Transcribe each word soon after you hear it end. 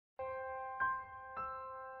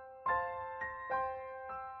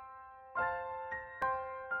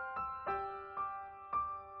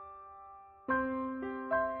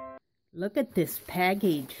Look at this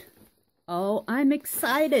package. Oh, I'm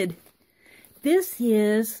excited. This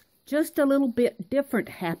is just a little bit different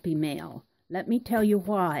Happy Mail. Let me tell you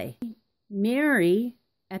why. Meri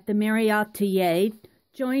at the Meri Atelier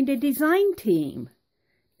joined a design team.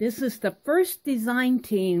 This is the first design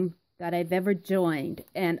team that I've ever joined,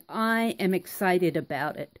 and I am excited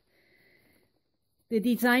about it. The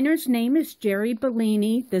designer's name is Jerry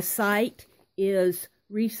Bellini. The site is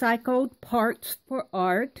Recycled Parts for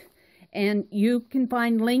Art, and you can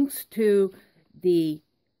find links to the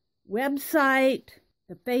website,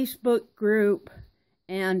 the Facebook group,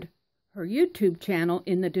 and her YouTube channel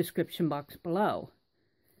in the description box below.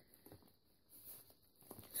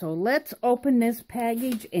 So let's open this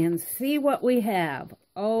package and see what we have.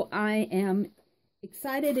 Oh, I am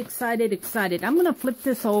excited, excited, excited. I'm going to flip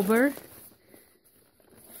this over.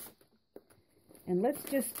 And let's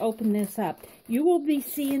just open this up. You will be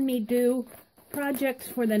seeing me do projects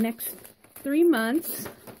for the next 3 months.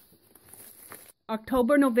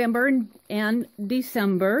 October, November, and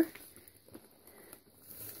December.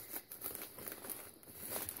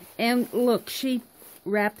 And look, she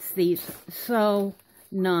wraps these so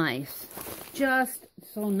nice. Just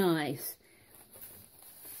so nice.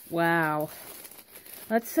 Wow.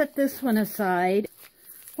 Let's set this one aside.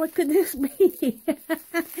 What could this be?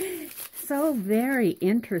 So very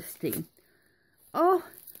interesting. Oh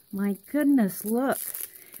my goodness, look.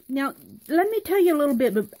 Now, let me tell you a little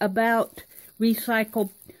bit about Recycled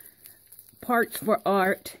Parts for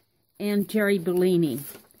Art and Jerry Bellini.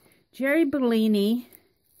 Jerry Bellini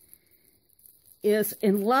is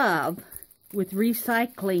in love with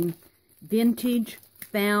recycling vintage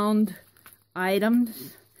found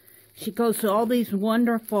items. She goes to all these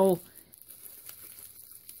wonderful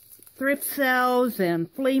thrift sales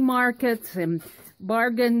and flea markets and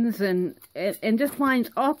bargains and just finds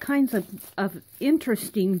all kinds of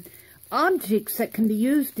interesting objects that can be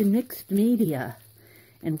used in mixed media.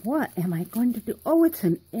 And what am I going to do? Oh, it's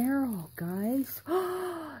an arrow, guys.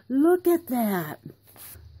 Oh, look at that.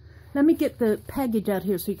 Let me get the package out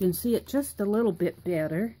here so you can see it just a little bit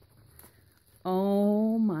better.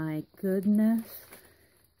 Oh my goodness.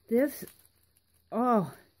 This,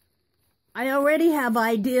 oh, I already have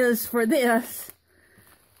ideas for this.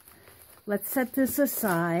 Let's set this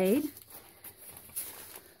aside.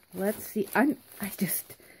 Let's see. I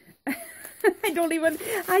don't even,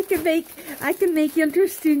 I can make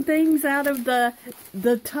interesting things out of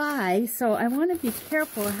the tie, so I want to be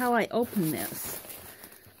careful how I open this.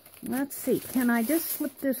 Let's see, can I just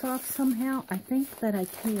slip this off somehow? I think that I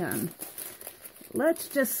can. Let's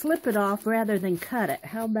just slip it off rather than cut it.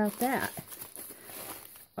 How about that?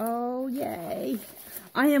 Oh, yay.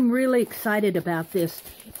 I am really excited about this.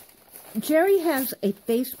 Jerry has a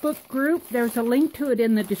Facebook group. There's a link to it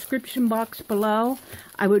in the description box below.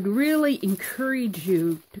 I would really encourage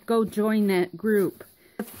you to go join that group,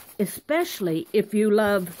 especially if you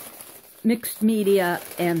love mixed media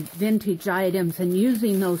and vintage items and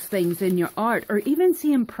using those things in your art, or even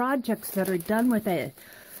seeing projects that are done with it,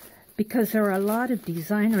 because there are a lot of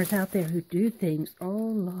designers out there who do things. Oh,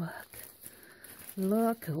 look.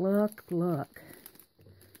 Look, look, look.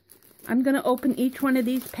 I'm going to open each one of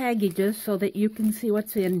these packages so that you can see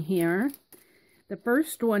what's in here. The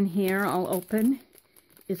first one here I'll open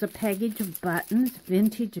is a package of buttons,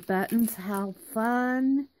 vintage buttons. How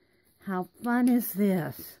fun! How fun is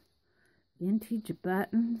this? Vintage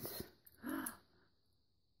buttons.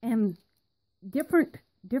 And different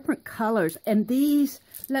colors. And these,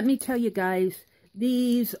 let me tell you guys,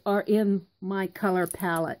 these are in my color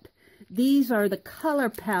palette. These are the color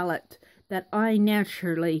palette that I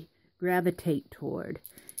naturally gravitate toward.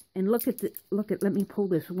 And let me pull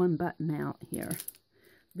this one button out here.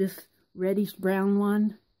 This reddish brown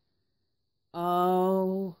one.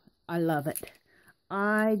 Oh, I love it.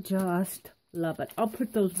 I just love it. I'll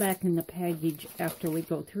put those back in the package after we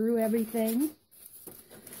go through everything.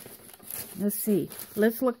 Let's see.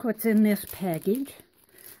 Let's look what's in this package.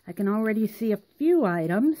 I can already see a few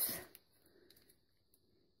items.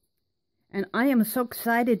 And I am so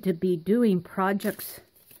excited to be doing projects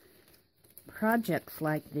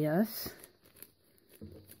like this.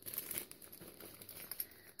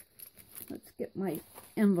 Let's get my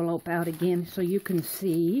envelope out again so you can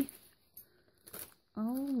see.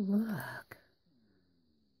 Oh, look.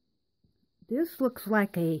 This looks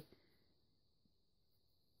like an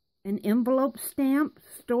envelope stamp,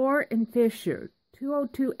 Store and Fisher,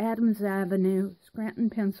 202 Adams Avenue, Scranton,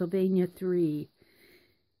 Pennsylvania 3.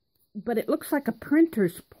 But it looks like a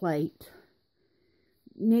printer's plate.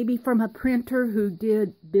 Maybe from a printer who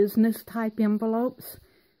did business type envelopes.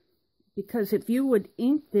 Because if you would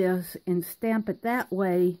ink this and stamp it that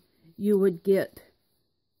way, you would get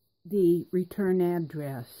the return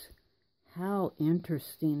address. How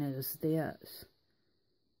interesting is this?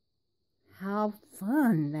 How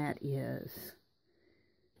fun that is.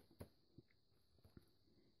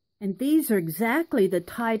 And these are exactly the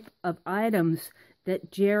type of items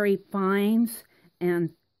that Jerry finds and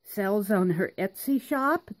sells on her Etsy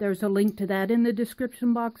shop. There's a link to that in the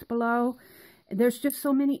description box below. There's just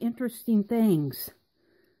so many interesting things.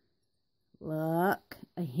 Look,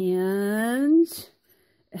 a hinge.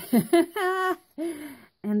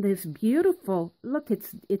 And this beautiful, look,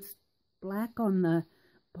 it's black on the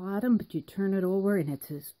bottom, but you turn it over and it's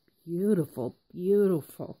this beautiful,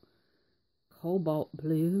 beautiful cobalt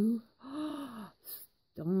blue.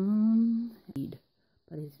 Stone,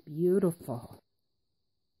 but it's beautiful.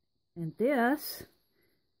 And this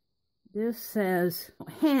says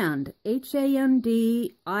hand,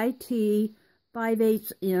 H-A-N-D-I-T,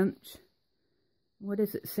 5/8 inch. What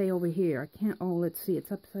does it say over here? I can't, oh, let's see,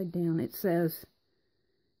 it's upside down. It says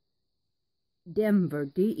Denver,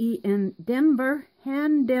 D-E-N, Denver,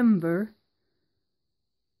 hand Denver.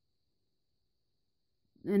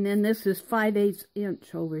 And then this is 5/8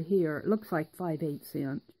 inch over here. It looks like 5/8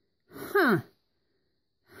 inch. Huh.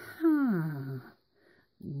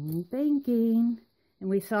 Thinking. And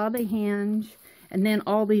we saw the hinge. And then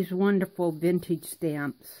all these wonderful vintage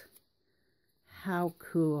stamps. How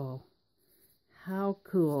cool. How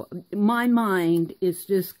cool. My mind is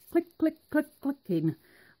just click, click, click, clicking.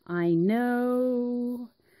 I know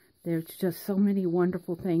there's just so many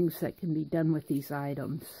wonderful things that can be done with these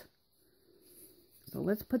items. So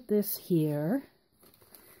let's put this here.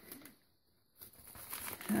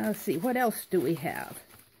 Let's see, what else do we have?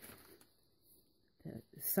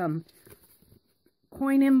 Some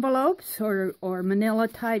coin envelopes or manila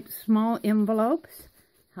type small envelopes.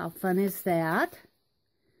 How fun is that?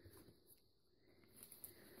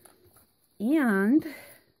 And,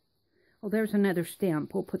 oh, there's another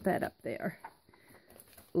stamp. We'll put that up there.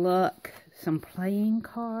 Look, some playing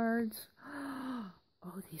cards.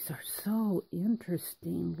 Oh, these are so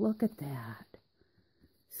interesting. Look at that.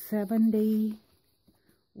 70,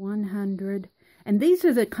 100. And these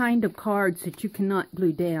are the kind of cards that you cannot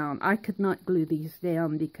glue down. I could not glue these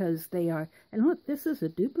down because they are... And look, this is a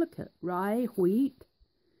duplicate. Rye, wheat.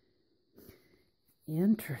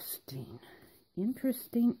 Interesting.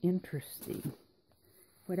 Interesting, interesting.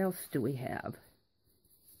 What else do we have?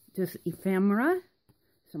 Just ephemera.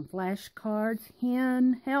 Some flashcards.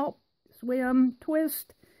 Hen, help, swim,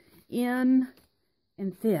 twist, in,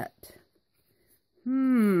 and fit.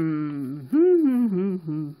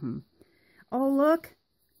 Oh, look.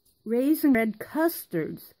 Raisin bread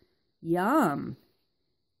custards. Yum.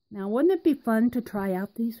 Now, wouldn't it be fun to try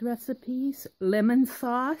out these recipes? Lemon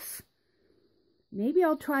sauce. Maybe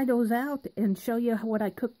I'll try those out and show you what I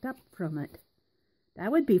cooked up from it.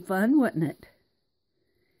 That would be fun, wouldn't it?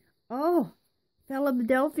 Oh,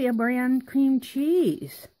 Philadelphia brand cream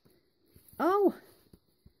cheese. Oh,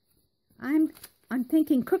 I'm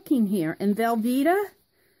thinking cooking here. And Velveeta.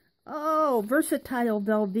 Oh, versatile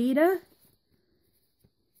Velveeta.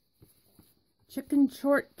 Chicken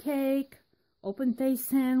shortcake, open face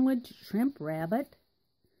sandwich, shrimp rabbit.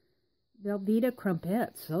 Velveeta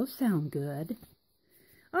crumpets. Those sound good.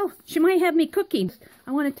 Oh, she might have me cooking.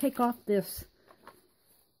 I want to take off this.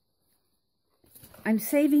 I'm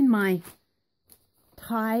saving my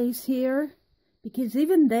ties here because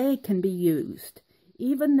even they can be used.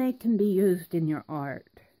 Even they can be used in your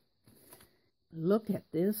art. Look at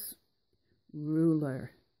this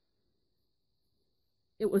ruler.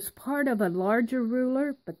 It was part of a larger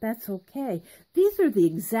ruler, but that's okay. These are the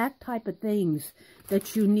exact type of things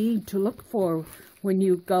that you need to look for when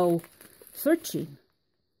you go searching.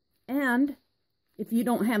 And if you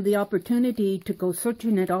don't have the opportunity to go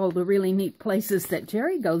searching at all the really neat places that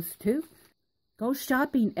Jerry goes to, go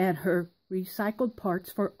shopping at her Recycled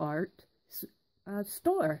Parts for Art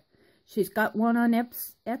store. She's got one on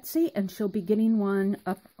Etsy, and she'll be getting one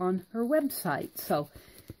up on her website. So,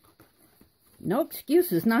 no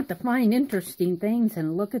excuses not to find interesting things.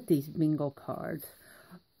 And look at these bingo cards.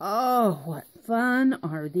 Oh, what fun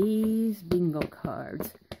are these bingo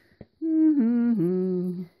cards.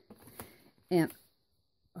 And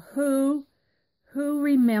who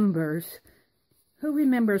remembers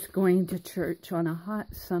going to church on a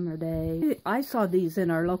hot summer day? I saw these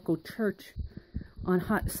in our local church on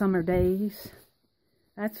hot summer days.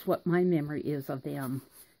 That's what my memory is of them.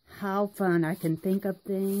 How fun. I can think of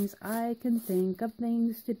things. I can think of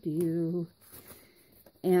things to do.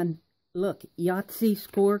 And look, Yahtzee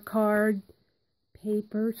scorecard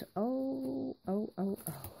papers. Oh.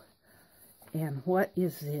 And what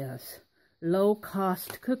is this?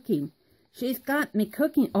 low-cost cooking. She's got me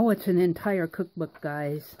cooking. Oh, it's an entire cookbook,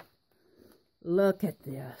 guys. Look at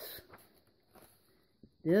this.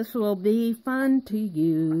 This will be fun to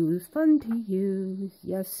use, fun to use.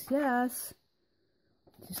 Yes, yes.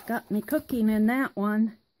 She's got me cooking in that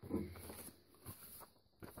one.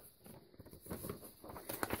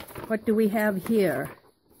 What do we have here?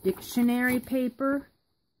 Dictionary paper.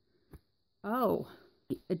 Oh,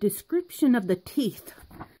 a description of the teeth.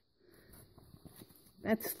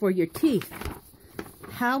 That's for your teeth.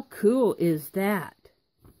 How cool is that?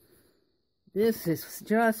 This is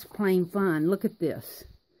just plain fun. Look at this.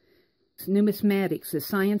 It's numismatics, the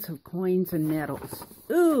science of coins and metals.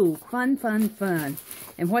 Ooh, fun, fun, fun.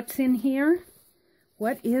 And what's in here?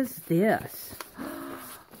 What is this?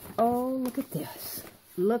 Oh, look at this.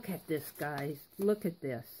 Look at this, guys. Look at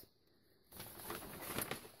this.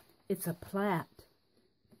 It's a plat.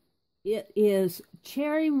 It is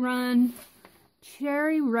Cherry Run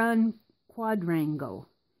Quadrangle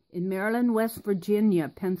in Maryland, West Virginia,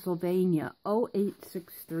 Pennsylvania,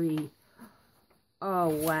 0863. Oh,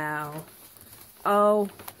 wow. Oh,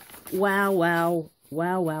 wow, wow,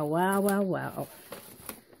 wow, wow, wow, wow, wow.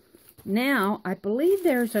 Now, I believe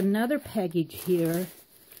there's another package here.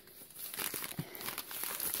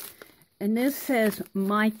 And this says,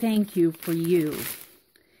 my thank you for you.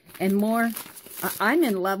 And more, I'm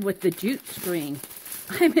in love with the jute string.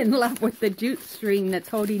 I'm in love with the jute string that's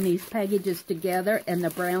holding these packages together and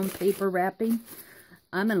the brown paper wrapping.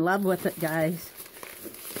 I'm in love with it, guys.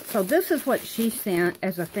 So this is what she sent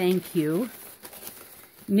as a thank you.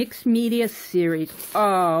 Mixed Media Series.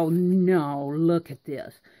 Oh, no, look at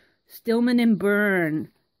this. Stillman and Byrne.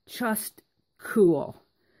 Just cool.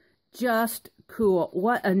 Just cool.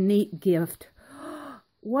 What a neat gift.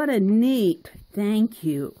 What a neat thank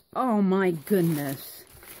you. Oh, my goodness.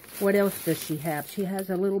 What else does she have? She has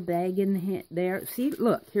a little bag in there. See,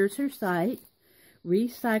 look, here's her site.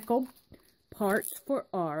 Recycled Parts for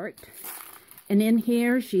Art. And in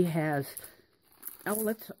here she has, oh,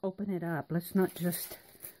 let's open it up. Let's not just,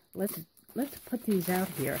 let's put these out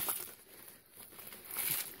here.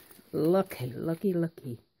 Looky, looky,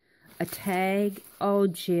 looky. A tag. Oh,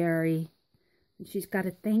 Jerry. She's got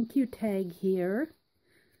a thank you tag here.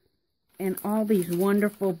 And all these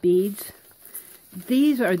wonderful beads.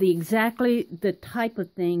 These are exactly the type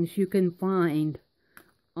of things you can find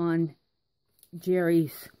on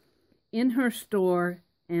Jerry's, in her store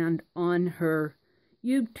and on her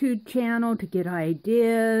YouTube channel to get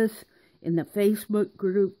ideas, in the Facebook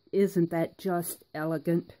group. Isn't that just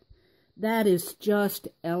elegant? That is just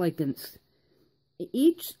elegance.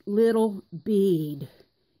 Each little bead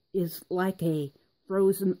is like a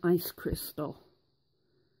frozen ice crystal.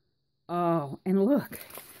 Oh, and look,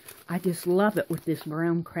 I just love it with this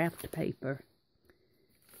brown craft paper.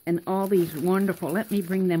 And all these wonderful, let me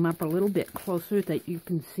bring them up a little bit closer that you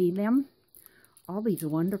can see them. All these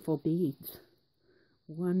wonderful beads.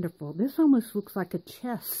 Wonderful. This almost looks like a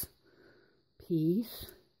chess piece.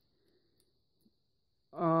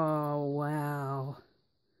 Oh, wow.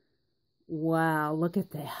 Wow, look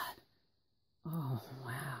at that. Oh,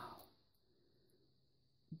 wow.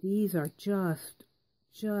 These are just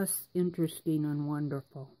interesting and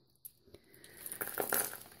wonderful.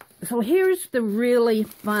 So here's the really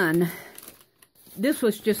fun. This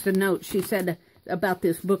was just a note she said about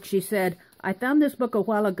this book. She said, I found this book a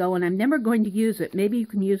while ago and I'm never going to use it. Maybe you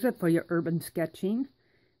can use it for your urban sketching.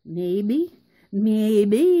 Maybe.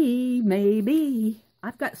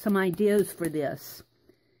 I've got some ideas for this.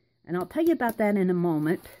 And I'll tell you about that in a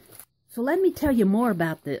moment. So let me tell you more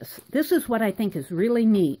about this. This is what I think is really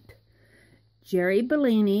neat. Jerry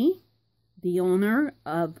Bellini, the owner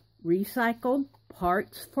of Recycled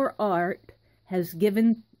Parts for Art, has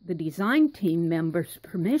given the design team members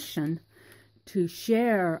permission to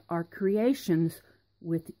share our creations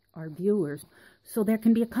with our viewers. So there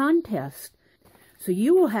can be a contest. So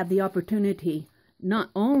you will have the opportunity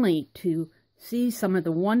not only to see some of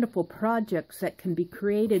the wonderful projects that can be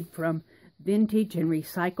created from vintage and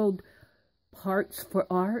recycled parts for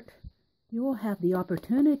art, you will have the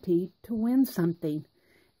opportunity to win something.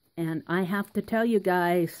 And I have to tell you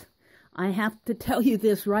guys, I have to tell you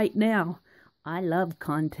this right now, I love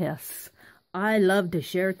contests. I love to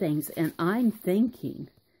share things, and I'm thinking,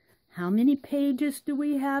 how many pages do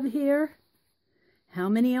we have here? How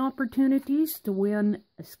many opportunities to win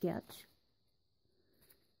a sketch?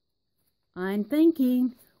 I'm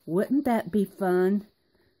thinking, wouldn't that be fun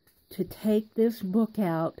to take this book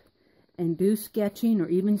out and do sketching, or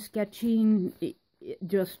even sketching,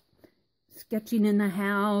 just sketching in the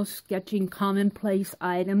house, sketching commonplace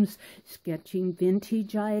items, sketching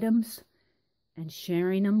vintage items, and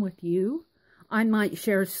sharing them with you? I might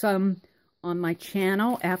share some on my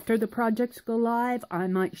channel after the projects go live. I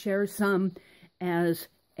might share some as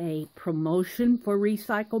a promotion for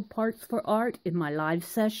recycled parts for art in my live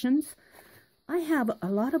sessions. I have a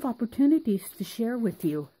lot of opportunities to share with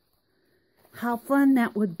you. How fun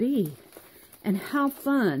that would be. And how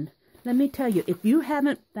fun, let me tell you, if you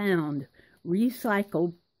haven't found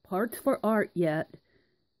recycled parts for art yet,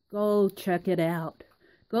 go check it out.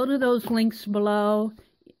 Go to those links below.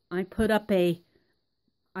 I put up an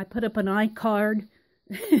iCard.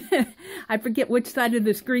 I forget which side of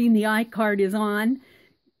the screen the iCard is on,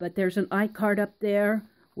 but there's an iCard up there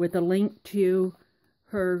with a link to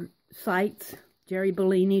her sites, Jerry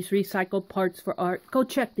Bellini's Recycled Parts for Art. Go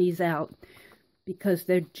check these out because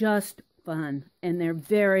they're just fun and they're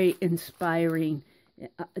very inspiring.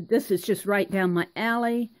 This is just right down my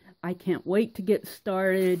alley. I can't wait to get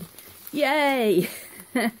started. Yay!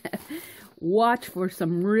 Watch for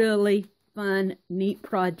some really fun, neat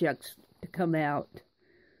projects to come out.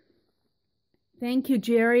 Thank you,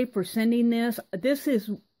 Jerry, for sending this.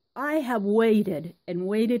 I have waited and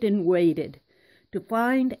waited and waited to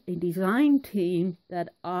find a design team that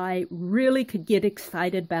I really could get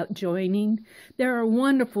excited about joining. There are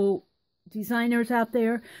wonderful designers out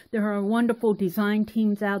there. There are wonderful design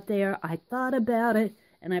teams out there. I thought about it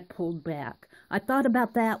and I pulled back. I thought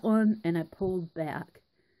about that one and I pulled back.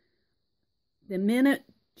 The minute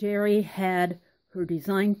Jerry had her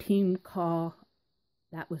design team call,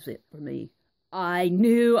 that was it for me. I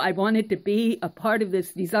knew I wanted to be a part of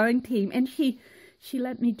this design team, and she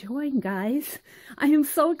let me join, guys. I am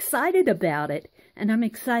so excited about it, and I'm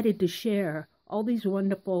excited to share all these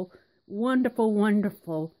wonderful, wonderful,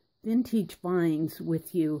 wonderful vintage finds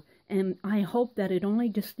with you, and I hope that it only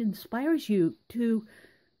just inspires you to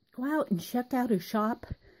go out and check out her shop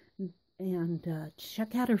and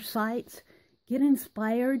check out her sites, get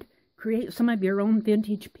inspired, create some of your own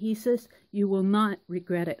vintage pieces. You will not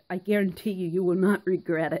regret it. I guarantee you, you will not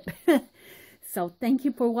regret it. So thank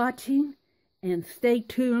you for watching, and stay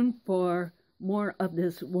tuned for more of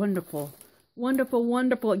this wonderful, wonderful,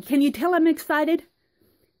 wonderful. Can you tell I'm excited?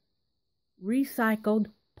 Recycled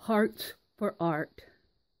parts for art.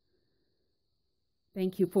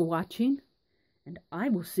 Thank you for watching, and I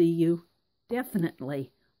will see you,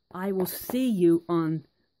 definitely, I will see you on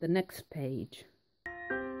the next page.